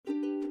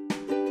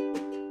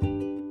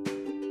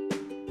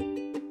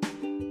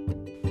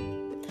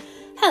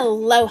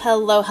Hello,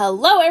 hello,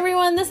 hello,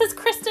 everyone. This is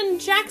Kristen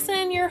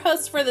Jackson, your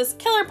host for this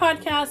killer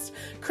podcast,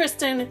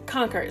 Kristen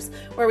Conquers,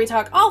 where we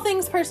talk all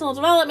things personal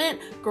development,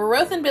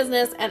 growth in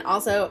business, and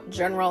also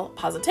general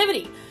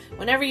positivity.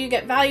 Whenever you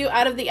get value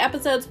out of the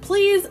episodes,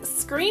 please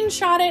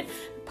screenshot it,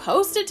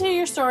 post it to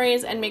your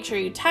stories, and make sure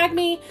you tag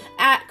me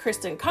at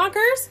Kristen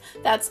Conquers.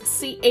 That's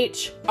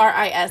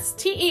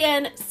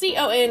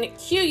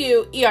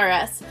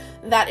CHRISTENCONQUERS.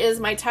 That is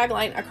my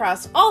tagline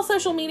across all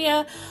social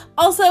media.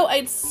 Also,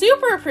 I'd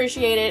super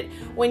appreciate it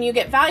when you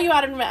get value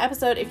out of an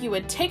episode if you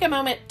would take a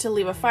moment to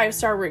leave a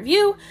 5-star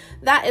review.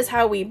 That is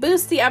how we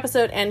boost the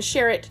episode and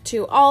share it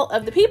to all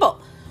of the people.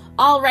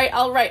 All right,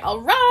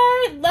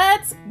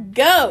 let's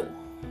go.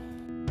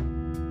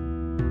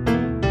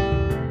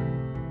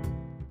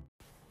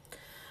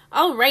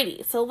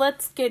 Alrighty, so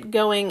let's get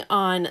going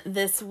on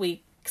this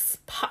week's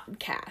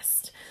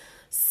podcast.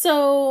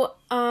 So,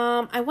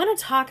 I want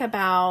to talk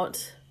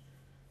about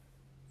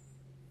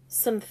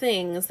some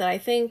things that I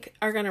think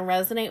are going to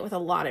resonate with a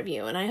lot of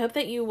you, and I hope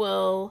that you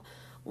will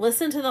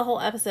listen to the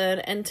whole episode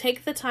and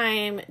take the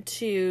time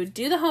to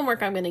do the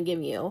homework I'm going to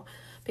give you,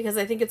 because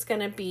I think it's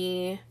going to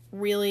be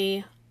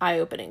really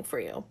eye-opening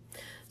for you.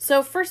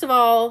 So, first of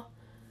all,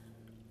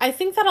 I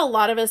think that a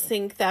lot of us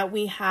think that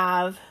we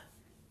have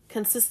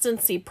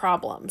consistency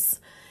problems,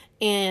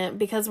 and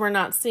because we're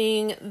not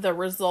seeing the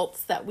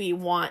results that we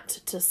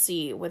want to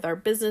see with our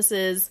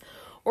businesses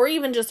or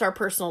even just our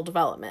personal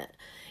development.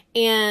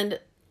 And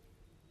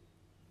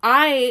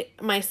I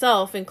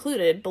myself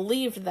included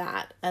believed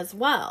that as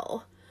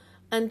well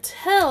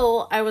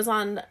until I was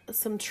on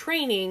some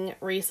training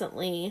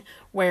recently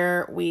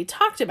where we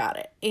talked about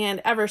it. And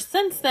ever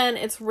since then,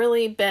 it's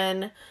really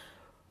been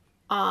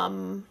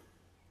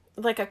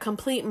like a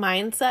complete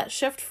mindset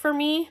shift for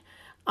me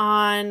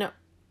on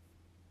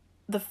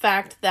the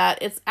fact that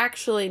it's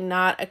actually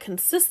not a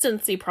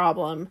consistency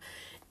problem,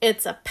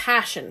 it's a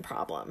passion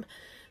problem.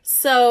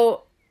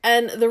 So,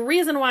 and the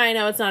reason why I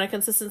know it's not a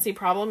consistency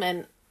problem,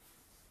 and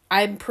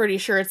I'm pretty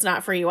sure it's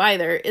not for you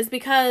either, is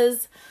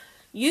because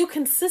you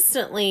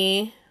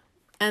consistently,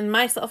 and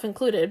myself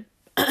included,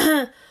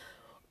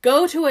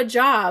 go to a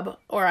job,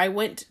 or I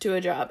went to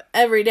a job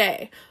every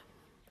day.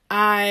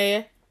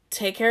 I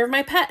take care of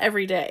my pet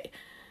every day.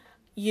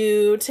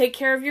 You take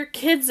care of your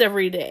kids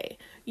every day.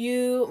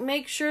 You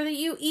make sure that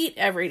you eat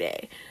every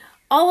day.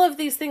 All of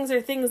these things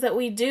are things that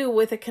we do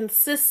with a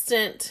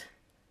consistent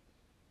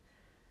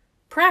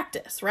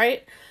practice,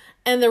 right?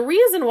 And the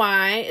reason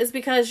why is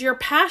because you're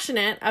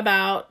passionate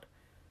about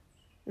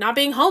not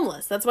being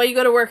homeless. That's why you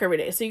go to work every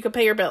day, so you can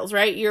pay your bills,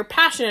 right? You're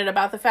passionate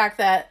about the fact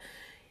that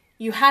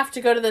you have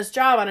to go to this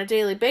job on a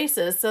daily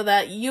basis so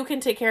that you can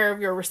take care of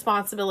your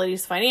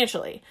responsibilities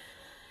financially.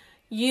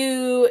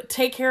 You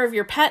take care of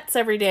your pets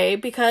every day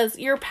because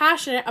you're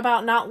passionate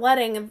about not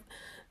letting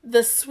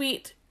the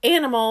sweet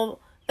animal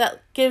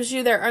that gives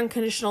you their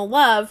unconditional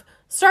love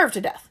starve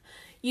to death.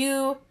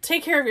 You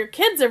take care of your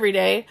kids every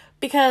day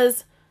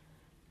because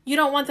you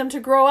don't want them to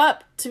grow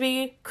up to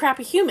be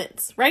crappy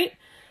humans, right?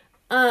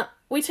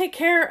 We take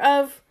care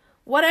of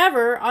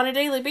whatever on a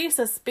daily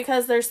basis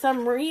because there's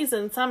some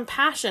reason, some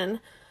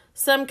passion,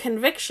 some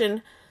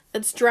conviction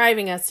that's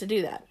driving us to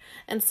do that.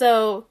 And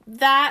so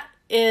that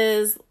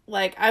is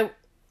like,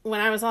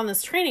 when I was on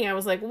this training, I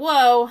was like,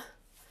 whoa,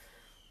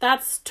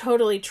 that's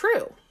totally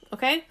true.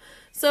 Okay.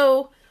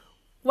 So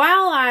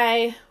while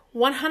I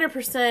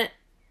 100%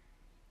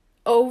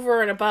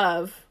 over and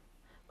above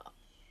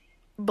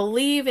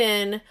believe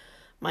in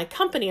my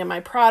company and my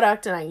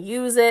product, and I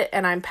use it,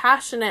 and I'm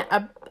passionate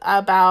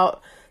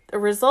about the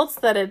results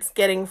that it's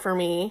getting for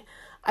me,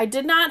 I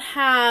did not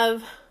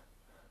have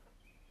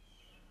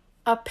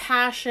a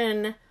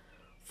passion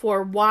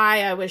for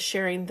why I was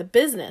sharing the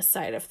business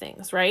side of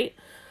things, right?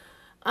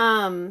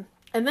 And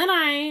then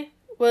I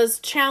was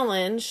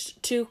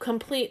challenged to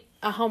complete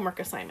a homework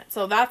assignment.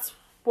 So that's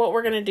what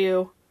we're going to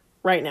do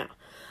right now.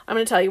 I'm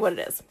going to tell you what it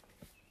is.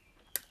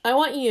 I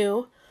want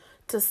you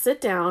to sit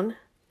down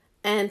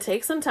and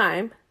take some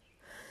time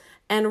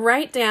and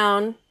write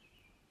down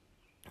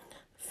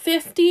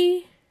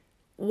 50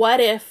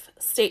 what-if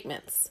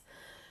statements.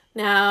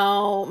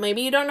 Now,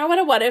 maybe you don't know what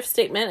a what-if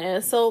statement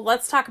is, so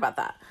let's talk about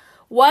that.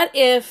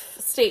 What-if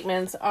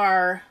statements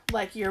are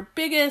like your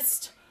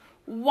biggest,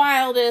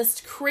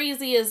 wildest,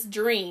 craziest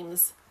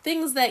dreams.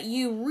 Things that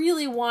you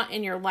really want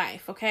in your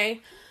life,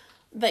 okay?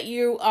 That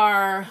you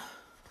are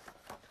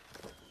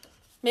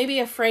maybe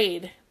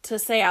afraid to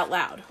say out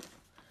loud.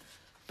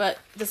 But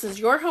this is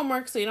your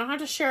homework, so you don't have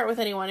to share it with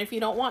anyone if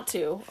you don't want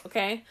to,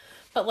 okay?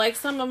 But like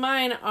some of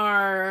mine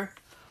are,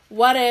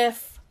 what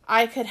if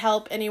I could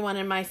help anyone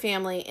in my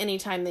family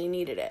anytime they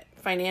needed it,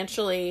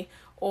 financially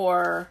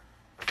or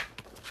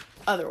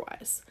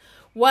otherwise?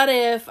 What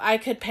if I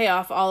could pay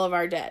off all of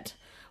our debt?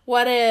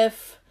 What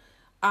if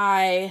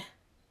I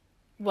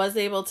was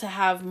able to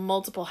have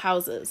multiple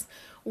houses?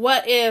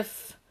 What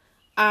if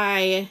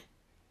I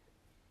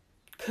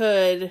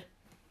could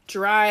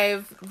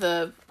drive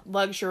the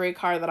luxury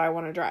car that I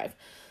want to drive?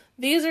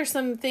 These are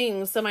some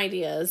things, some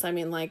ideas. I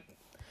mean, like,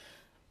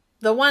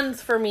 the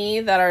ones for me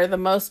that are the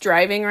most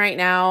driving right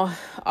now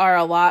are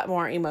a lot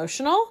more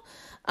emotional.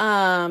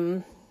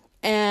 And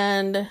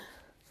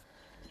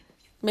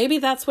maybe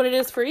that's what it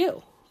is for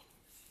you.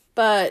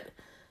 But,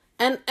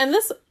 and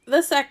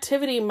this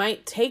activity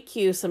might take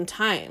you some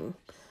time.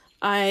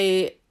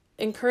 I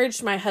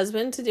encouraged my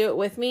husband to do it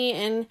with me,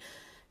 and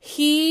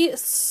he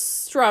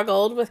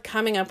struggled with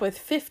coming up with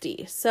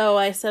 50. So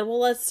I said, well,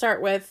 let's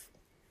start with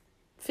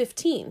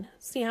 15.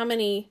 See how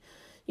many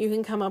you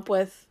can come up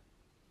with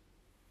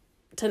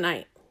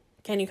tonight.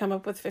 Can you come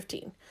up with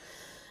 15?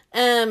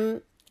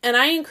 And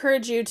I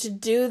encourage you to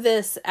do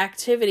this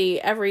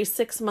activity every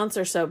 6 months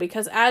or so,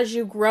 because as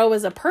you grow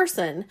as a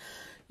person,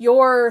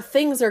 your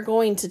things are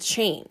going to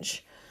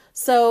change.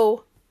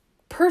 So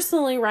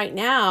personally right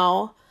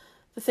now,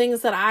 the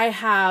things that I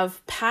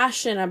have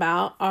passion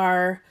about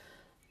are,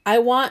 I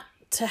want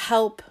to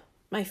help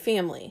my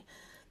family.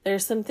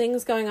 There's some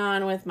things going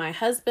on with my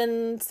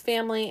husband's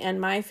family and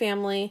my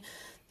family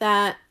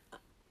that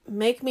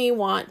make me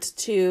want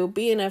to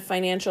be in a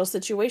financial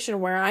situation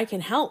where I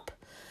can help.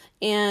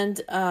 And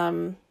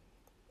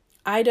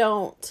I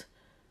don't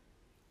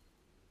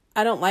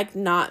like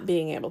not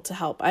being able to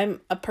help. I'm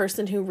a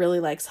person who really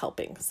likes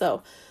helping.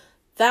 So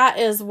that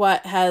is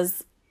what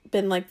has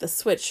been like the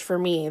switch for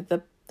me,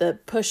 the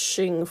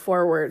pushing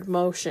forward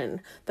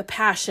motion, the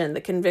passion,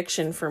 the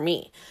conviction for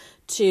me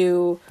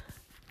to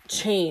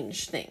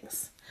change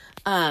things.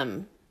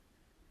 And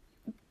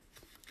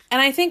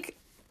I think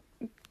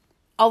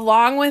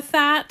along with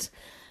that,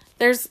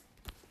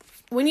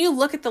 when you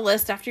look at the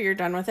list after you're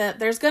done with it,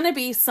 there's going to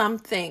be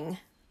something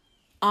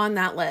on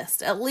that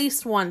list, at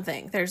least one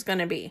thing there's going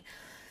to be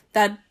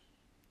that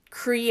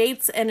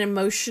creates an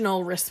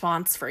emotional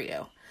response for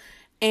you.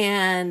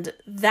 And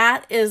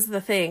that is the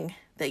thing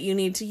that you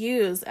need to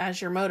use as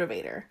your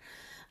motivator.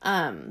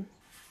 And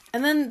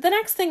then the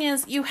next thing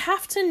is you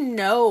have to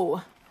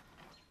know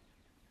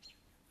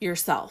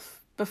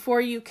yourself before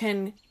you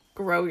can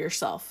grow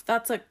yourself.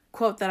 That's a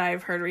quote that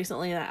I've heard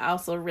recently that I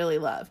also really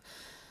love.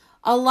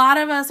 A lot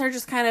of us are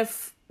just kind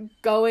of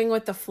going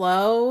with the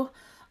flow,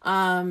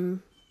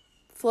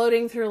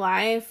 floating through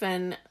life,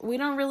 and we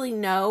don't really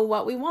know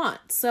what we want.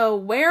 So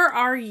where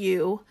are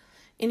you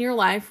in your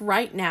life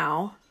right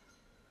now?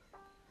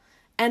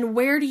 And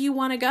where do you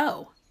want to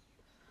go?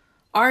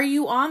 Are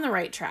you on the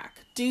right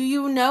track? Do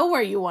you know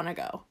where you want to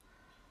go?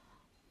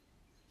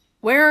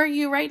 Where are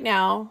you right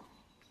now?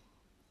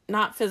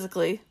 Not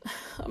physically,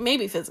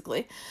 maybe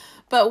physically,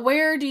 but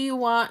where do you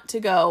want to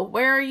go?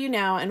 Where are you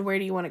now and where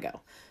do you want to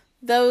go?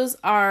 Those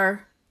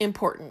are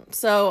important.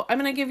 So I'm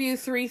going to give you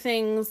 3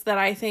 things that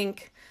I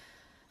think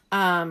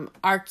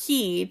are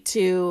key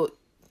to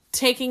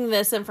taking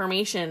this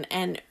information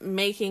and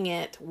making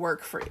it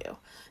work for you.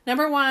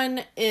 Number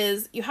 1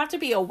 is you have to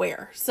be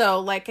aware. So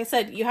like I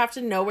said, you have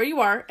to know where you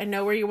are and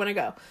know where you want to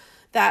go.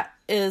 That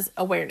is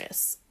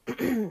awareness.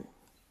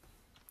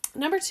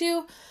 Number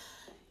 2,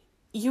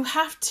 you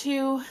have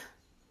to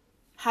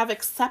have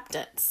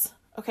acceptance.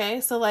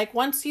 Okay. So like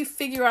once you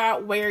figure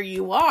out where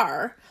you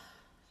are,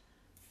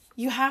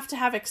 you have to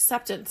have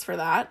acceptance for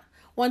that.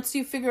 Once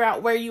you figure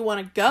out where you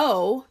want to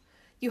go,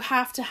 you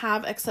have to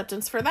have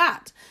acceptance for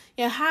that.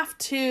 You have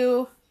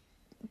to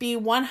be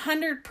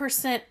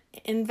 100%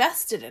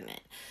 invested in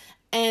it.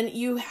 And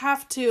you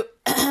have to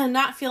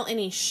not feel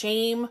any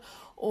shame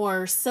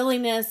or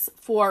silliness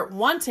for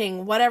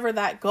wanting whatever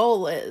that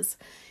goal is.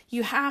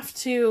 You have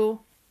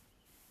to,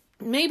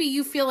 maybe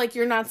you feel like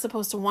you're not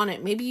supposed to want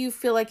it. Maybe you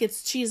feel like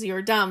it's cheesy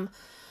or dumb.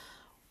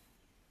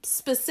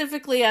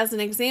 Specifically as an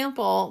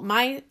example,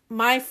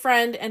 my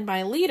friend and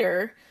my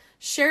leader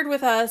shared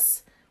with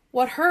us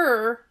what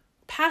her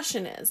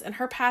passion is. And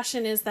her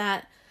passion is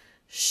that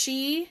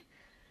she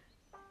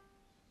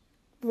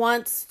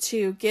wants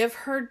to give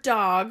her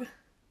dog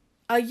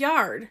a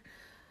yard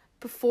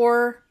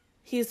before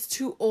he's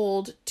too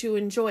old to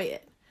enjoy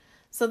it.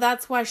 So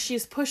that's why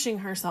she's pushing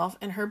herself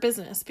in her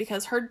business,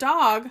 because her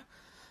dog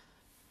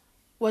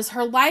was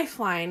her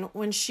lifeline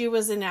when she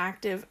was in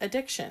active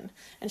addiction.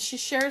 And she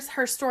shares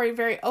her story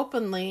very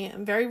openly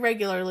and very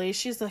regularly.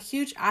 She's a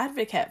huge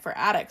advocate for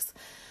addicts.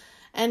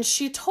 And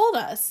she told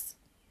us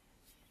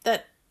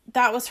that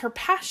that was her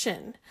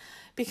passion,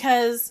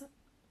 because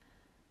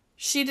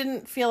she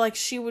didn't feel like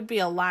she would be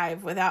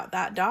alive without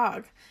that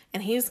dog.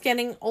 And he's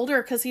getting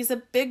older because he's a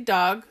big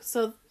dog.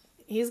 So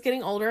he's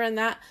getting older, and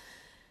that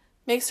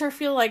makes her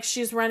feel like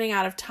she's running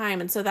out of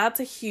time. And so that's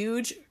a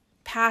huge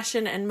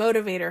passion and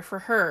motivator for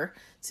her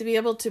to be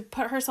able to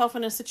put herself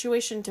in a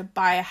situation to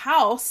buy a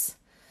house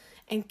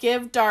and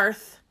give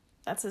Darth,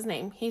 that's his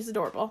name, he's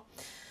adorable,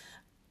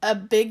 a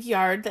big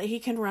yard that he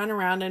can run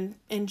around and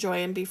enjoy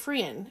and be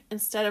free in,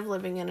 instead of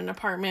living in an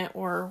apartment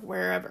or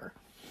wherever.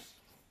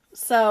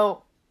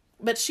 So,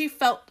 but she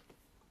felt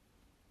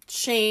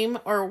shame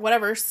or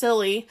whatever,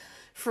 silly,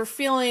 for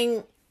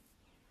feeling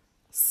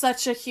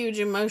such a huge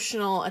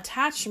emotional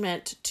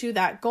attachment to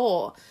that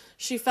goal.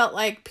 She felt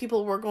like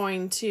people were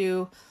going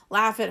to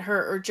laugh at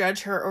her or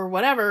judge her or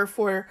whatever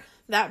for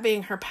that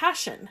being her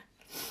passion.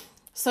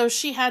 So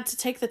she had to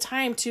take the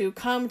time to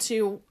come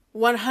to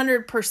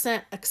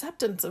 100%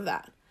 acceptance of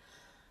that.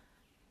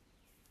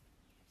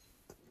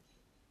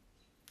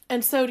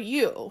 And so do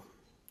you.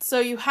 So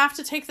you have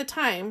to take the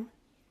time,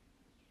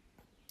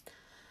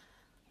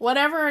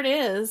 whatever it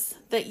is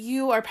that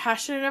you are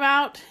passionate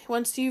about,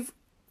 once you've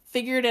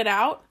figured it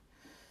out,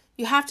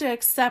 you have to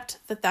accept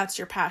that that's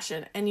your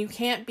passion. And you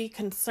can't be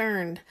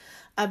concerned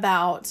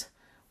about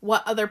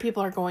what other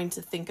people are going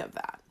to think of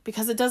that.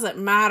 Because it doesn't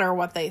matter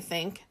what they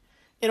think.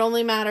 It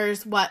only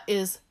matters what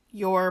is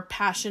your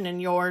passion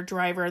and your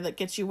driver that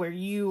gets you where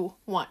you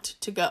want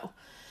to go.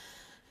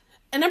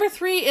 And number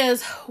 3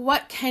 is,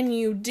 what can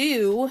you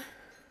do?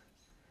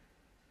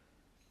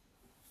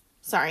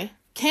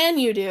 Can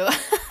you do?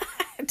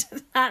 I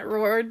did not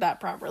word that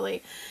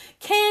properly.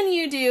 Can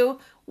you do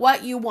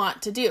what you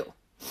want to do?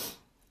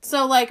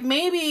 So like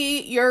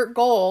maybe your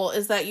goal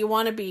is that you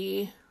want to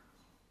be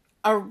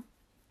an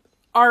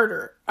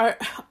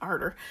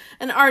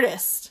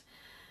artist,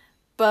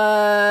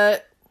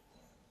 but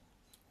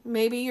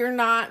maybe you're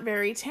not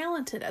very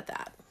talented at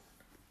that.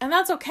 And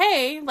that's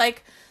okay.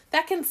 Like,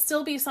 that can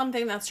still be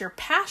something that's your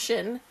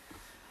passion,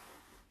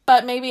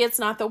 but maybe it's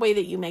not the way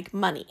that you make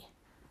money.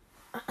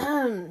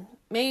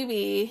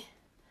 Maybe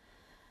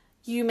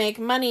you make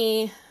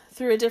money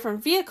through a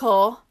different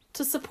vehicle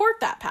to support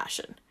that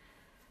passion.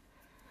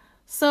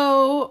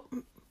 So,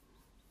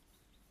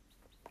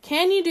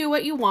 can you do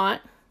what you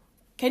want?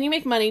 Can you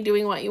make money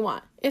doing what you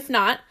want? If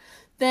not,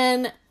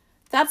 then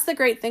that's the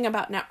great thing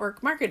about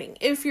network marketing.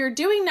 If you're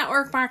doing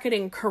network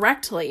marketing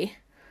correctly,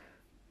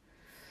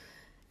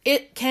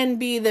 it can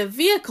be the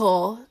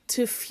vehicle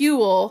to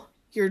fuel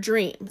your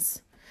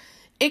dreams.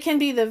 It can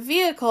be the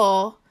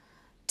vehicle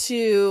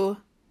to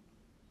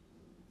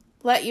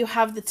let you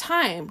have the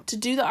time to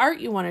do the art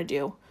you want to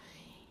do.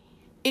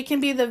 It can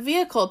be the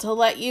vehicle to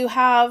let you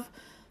have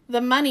the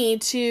money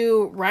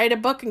to write a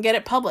book and get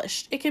it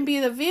published. It can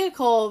be the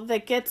vehicle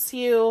that gets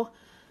you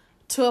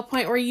to a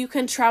point where you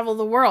can travel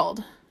the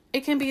world.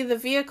 It can be the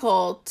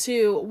vehicle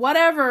to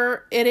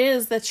whatever it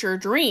is that's your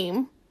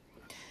dream,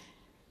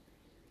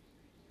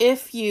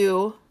 if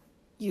you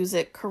use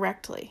it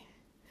correctly.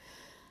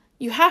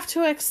 You have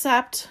to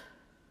accept,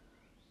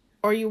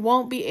 or you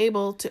won't be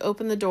able to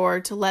open the door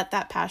to let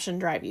that passion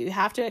drive you. You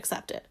have to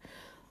accept it.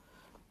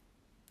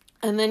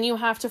 And then you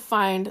have to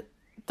find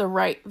the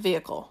right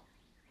vehicle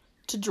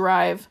to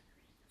drive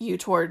you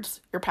towards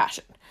your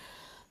passion.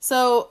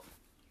 So,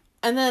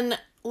 and then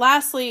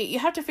lastly, you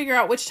have to figure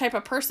out which type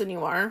of person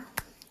you are.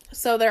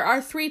 So there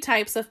are 3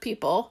 types of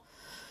people.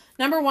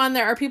 Number 1,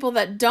 there are people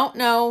that don't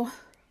know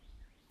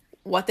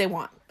what they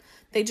want.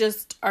 They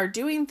just are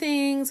doing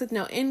things with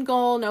no end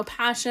goal, no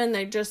passion.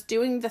 They're just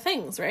doing the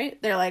things,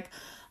 right? They're like,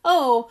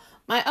 oh,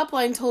 my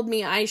upline told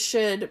me I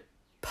should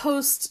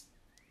post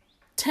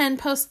 10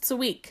 posts a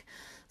week.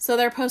 So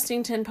they're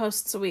posting 10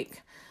 posts a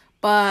week.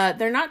 But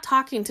they're not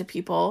talking to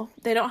people.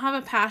 They don't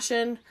have a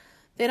passion.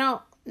 They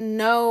don't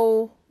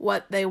know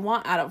what they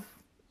want out of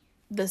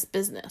this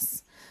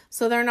business.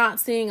 So they're not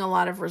seeing a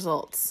lot of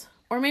results.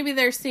 Or maybe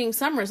they're seeing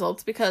some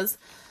results because,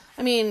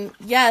 I mean,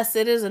 yes,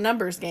 it is a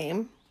numbers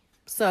game.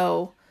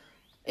 So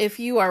if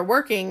you are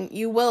working,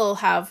 you will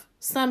have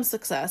some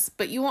success,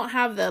 but you won't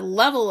have the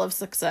level of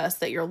success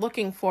that you're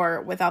looking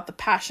for without the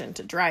passion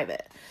to drive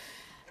it.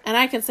 And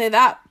I can say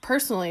that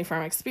personally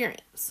from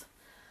experience.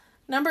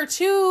 Number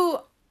 2,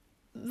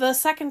 the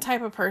second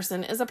type of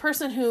person is a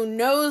person who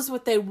knows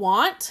what they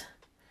want,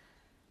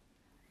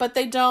 but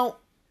they don't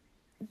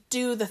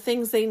do the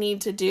things they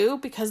need to do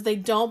because they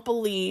don't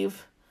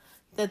believe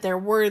that they're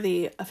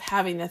worthy of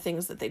having the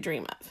things that they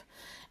dream of.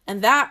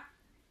 And that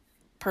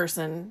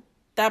person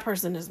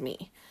is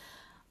me.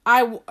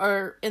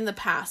 Or in the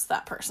past,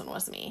 that person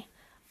was me.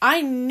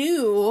 I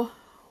knew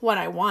what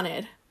I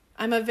wanted.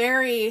 I'm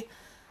very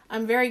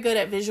good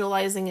at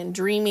visualizing and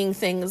dreaming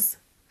things.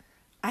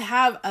 I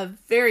have a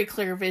very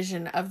clear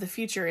vision of the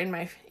future in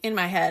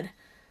my head.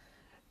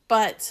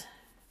 But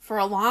for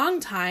a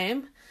long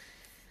time,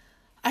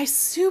 I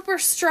super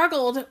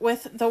struggled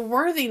with the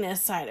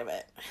worthiness side of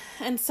it.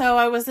 And so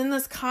I was in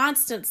this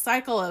constant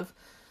cycle of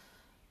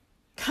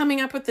coming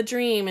up with the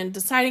dream and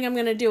deciding I'm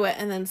going to do it,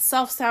 and then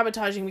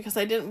self-sabotaging because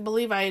I didn't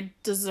believe I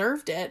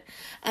deserved it,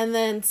 and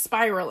then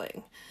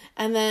spiraling.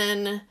 And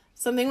then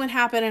something would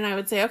happen and I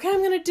would say, okay,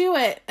 I'm going to do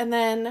it. And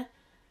then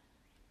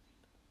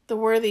the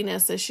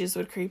worthiness issues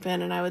would creep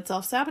in and I would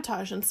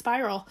self-sabotage and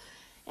spiral.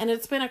 And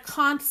it's been a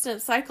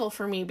constant cycle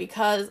for me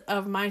because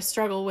of my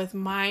struggle with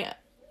my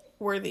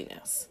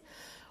worthiness.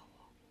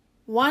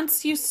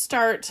 Once you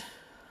start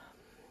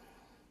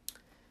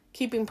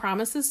keeping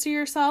promises to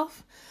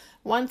yourself,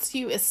 once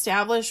you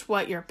establish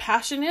what your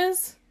passion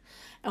is,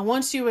 and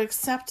once you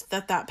accept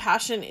that that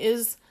passion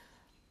is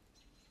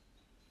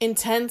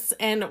intense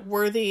and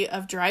worthy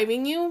of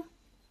driving you,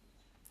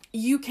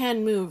 you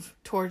can move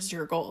towards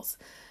your goals.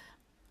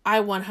 I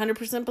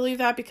 100% believe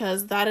that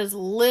because that is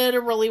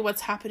literally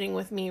what's happening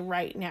with me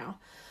right now.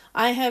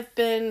 I have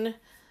been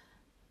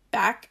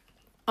back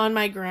on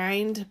my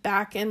grind,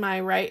 back in my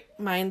right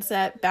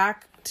mindset,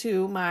 back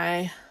to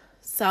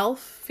myself,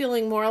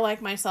 feeling more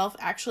like myself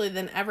actually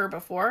than ever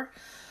before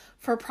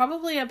for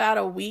probably about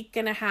a week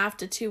and a half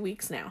to 2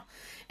 weeks now.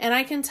 And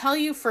I can tell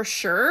you for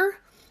sure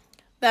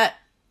that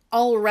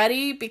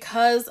already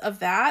because of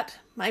that,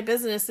 my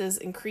business is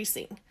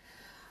increasing.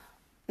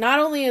 Not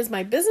only is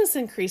my business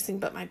increasing,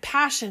 but my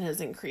passion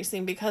is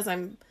increasing because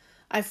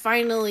I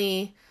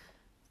finally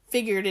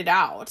figured it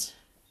out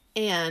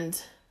and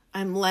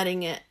I'm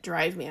letting it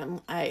drive me.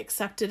 I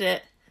accepted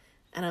it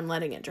and I'm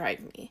letting it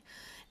drive me.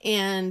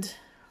 And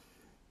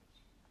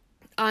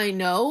I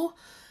know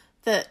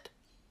that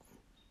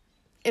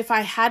if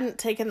I hadn't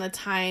taken the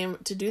time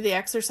to do the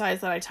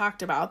exercise that I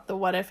talked about, the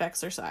what if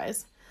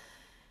exercise,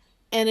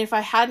 and if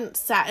I hadn't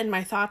sat in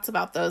my thoughts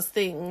about those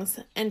things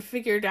and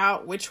figured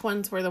out which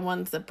ones were the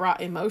ones that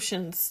brought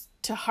emotions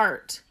to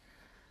heart,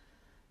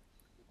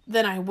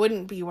 then I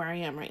wouldn't be where I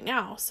am right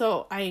now.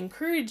 So I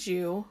encourage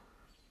you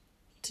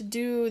to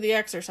do the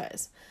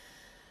exercise.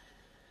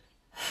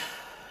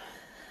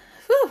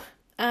 Whew.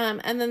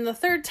 And then the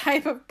third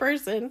type of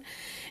person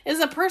is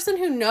a person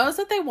who knows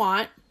what they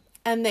want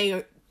and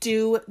they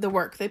do the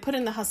work. They put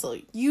in the hustle.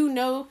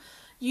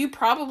 You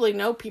probably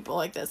know people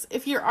like this.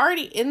 If you're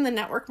already in the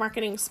network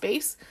marketing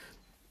space,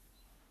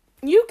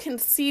 you can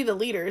see the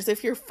leaders.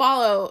 If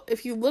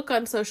you look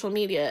on social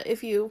media,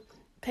 if you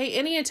pay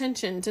any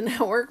attention to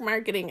network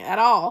marketing at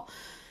all,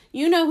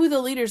 you know who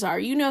the leaders are.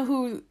 You know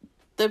who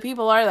the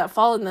people are that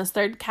fall in this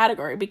third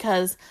category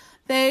because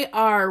they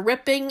are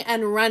ripping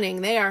and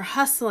running. They are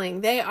hustling.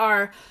 They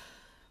are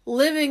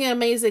living an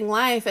amazing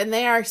life and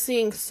they are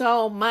seeing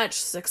so much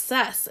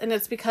success. And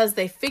it's because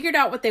they figured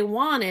out what they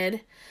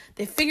wanted.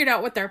 They figured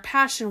out what their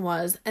passion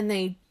was and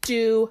they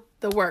do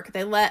the work.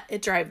 They let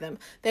it drive them.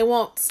 They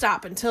won't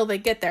stop until they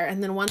get there.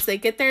 And then once they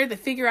get there, they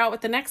figure out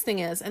what the next thing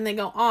is and they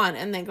go on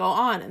and they go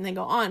on and they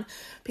go on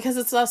because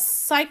it's a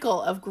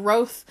cycle of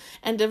growth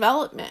and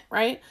development,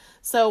 right?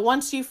 So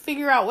once you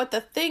figure out what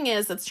the thing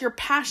is, that's your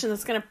passion,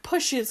 that's going to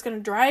push you, it's going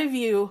to drive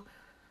you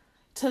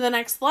to the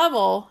next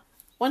level.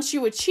 Once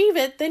you achieve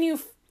it, then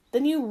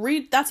you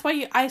read. That's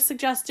why I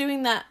suggest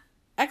doing that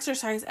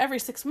exercise every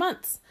 6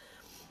 months.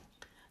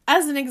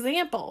 As an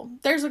example,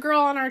 there's a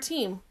girl on our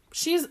team.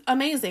 She's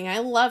amazing. I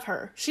love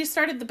her. She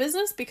started the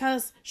business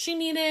because she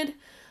needed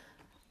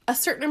a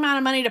certain amount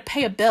of money to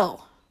pay a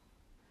bill.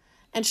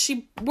 And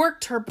she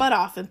worked her butt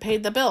off and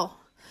paid the bill.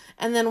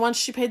 And then once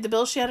she paid the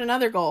bill, she had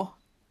another goal.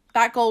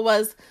 That goal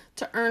was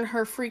to earn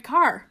her free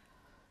car.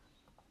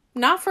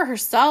 Not for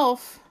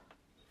herself,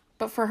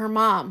 but for her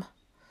mom.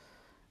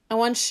 And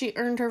once she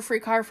earned her free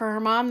car for her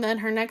mom, then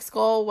her next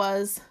goal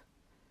was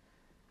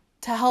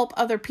to help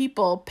other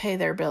people pay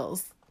their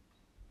bills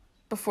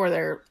before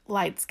their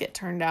lights get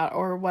turned out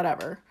or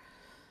whatever.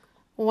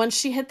 Once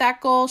she hit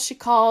that goal, she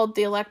called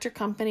the electric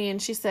company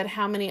and she said,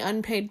 "How many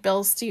unpaid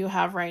bills do you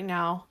have right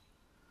now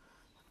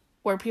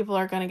where people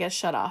are going to get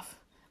shut off?"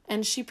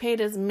 And she paid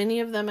as many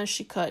of them as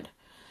she could.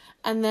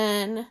 And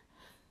then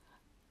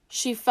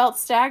she felt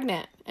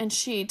stagnant and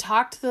she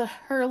talked to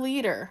our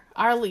leader.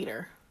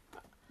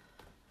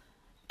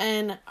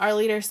 And our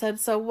leader said,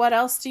 "So what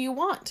else do you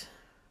want?"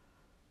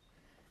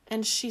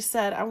 And she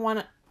said, I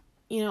want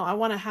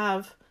to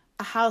have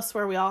a house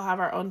where we all have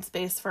our own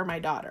space for my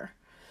daughter."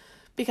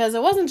 Because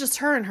it wasn't just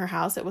her and her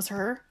house. It was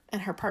her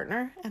and her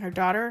partner and her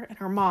daughter and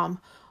her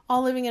mom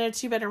all living in a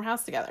 2-bedroom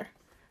house together.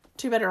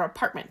 2-bedroom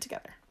apartment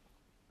together.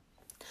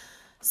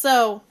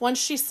 So once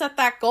she set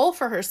that goal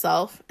for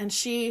herself and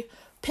she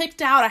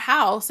picked out a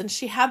house and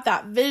she had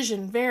that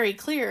vision very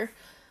clear,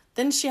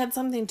 then she had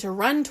something to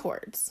run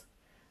towards.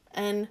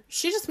 And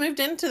she just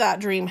moved into that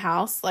dream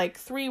house like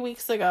 3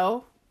 weeks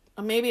ago,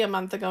 or maybe a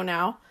month ago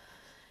now.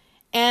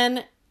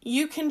 And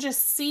you can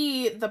just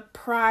see the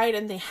pride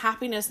and the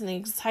happiness and the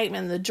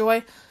excitement and the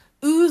joy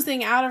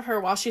oozing out of her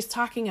while she's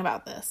talking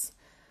about this.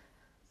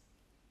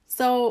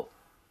 So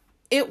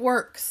it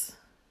works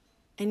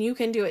and you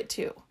can do it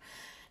too.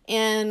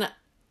 And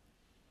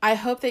I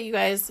hope that you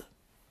guys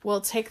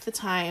will take the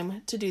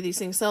time to do these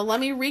things. So let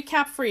me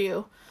recap for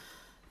you.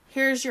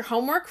 Here's your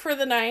homework for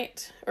the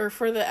night or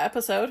for the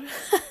episode.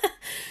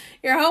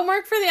 Your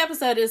homework for the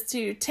episode is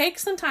to take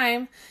some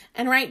time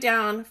and write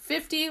down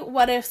 50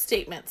 what if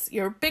statements.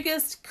 Your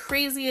biggest,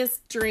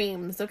 craziest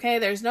dreams. Okay.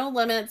 There's no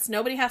limits.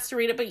 Nobody has to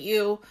read it but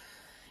you.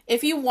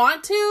 If you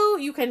want to,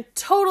 you can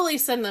totally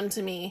send them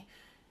to me.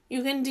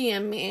 You can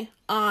DM me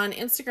on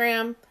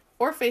Instagram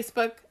or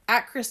Facebook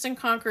at Kristen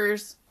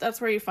Conquers.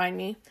 That's where you find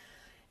me.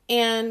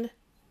 And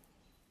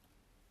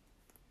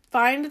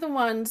find the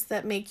ones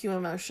that make you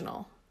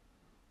emotional.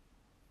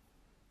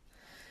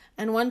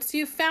 And once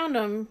you've found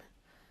them,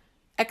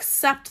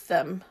 accept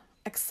them.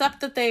 Accept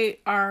that they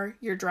are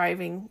your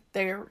driving,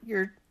 they are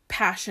your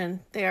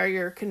passion, they are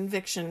your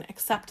conviction.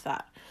 Accept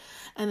that.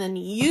 And then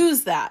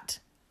use that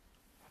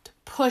to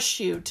push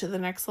you to the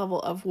next level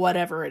of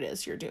whatever it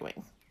is you're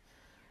doing.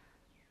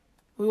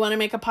 We want to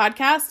make a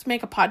podcast?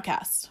 Make a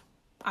podcast.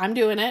 I'm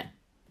doing it.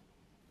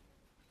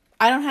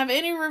 I don't have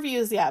any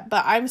reviews yet,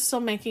 but I'm still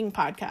making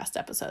podcast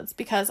episodes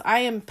because I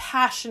am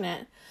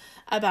passionate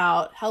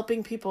about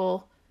helping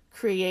people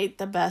create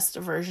the best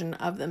version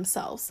of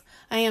themselves.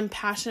 I am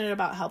passionate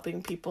about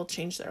helping people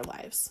change their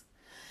lives.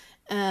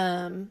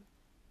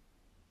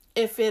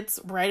 If it's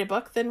write a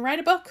book, then write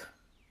a book.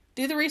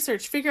 Do the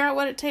research. Figure out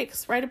what it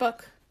takes. Write a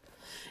book.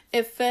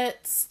 If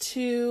it's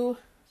to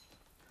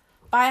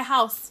buy a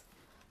house,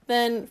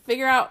 then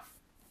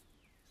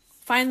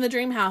find the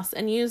dream house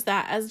and use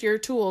that as your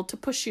tool to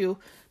push you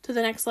to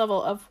the next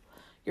level of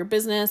your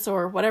business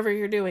or whatever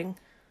you're doing.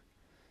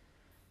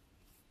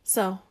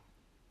 So,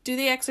 do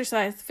the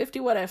exercise, 50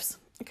 what ifs,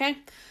 okay?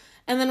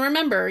 And then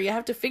remember, you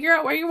have to figure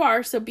out where you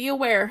are, so be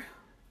aware.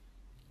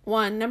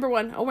 Number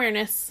one,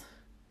 awareness.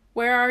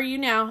 Where are you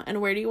now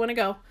and where do you want to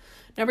go?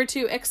 Number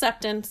two,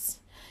 acceptance.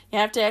 You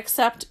have to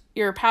accept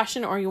your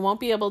passion or you won't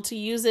be able to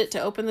use it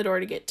to open the door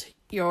to get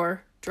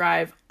your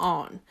drive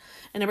on.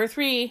 And number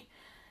three,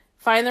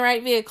 find the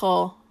right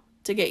vehicle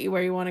to get you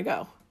where you want to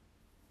go.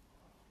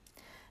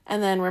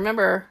 And then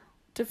remember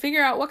to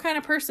figure out what kind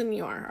of person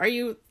you are. Are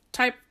you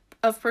type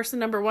of person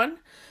number one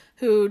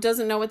who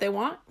doesn't know what they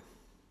want?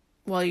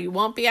 Well, you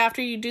won't be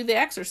after you do the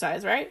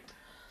exercise, right?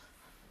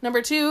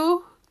 Number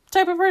two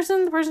type of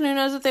person, the person who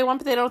knows what they want,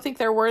 but they don't think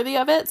they're worthy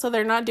of it, so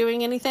they're not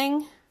doing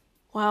anything.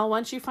 Well,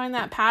 once you find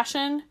that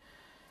passion,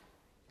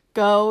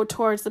 go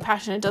towards the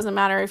passion. It doesn't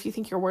matter if you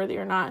think you're worthy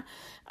or not.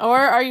 Or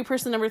are you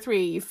person number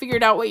three? You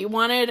figured out what you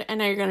wanted, and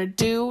now you're going to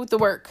do the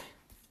work.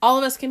 All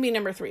of us can be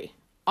number three.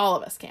 All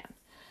of us can.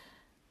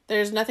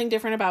 There's nothing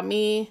different about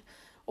me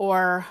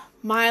or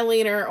my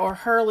leader or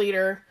her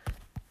leader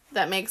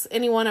that makes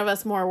any one of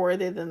us more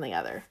worthy than the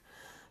other.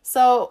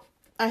 So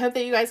I hope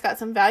that you guys got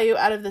some value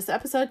out of this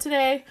episode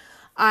today.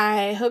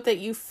 I hope that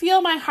you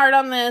feel my heart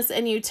on this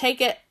and you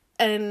take it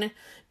and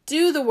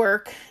do the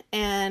work.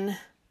 And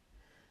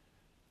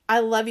I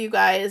love you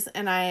guys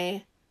and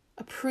I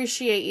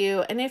appreciate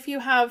you. And if you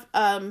have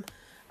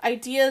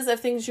ideas of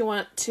things you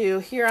want to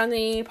hear on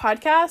the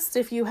podcast,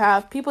 if you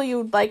have people you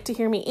would like to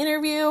hear me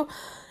interview,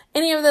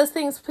 any of those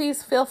things,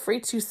 please feel free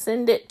to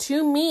send it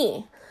to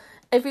me.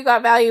 If you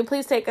got value,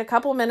 please take a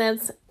couple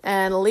minutes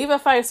and leave a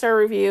 5-star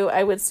review.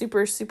 I would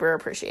super, super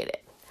appreciate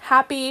it.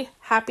 Happy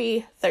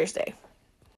Thursday.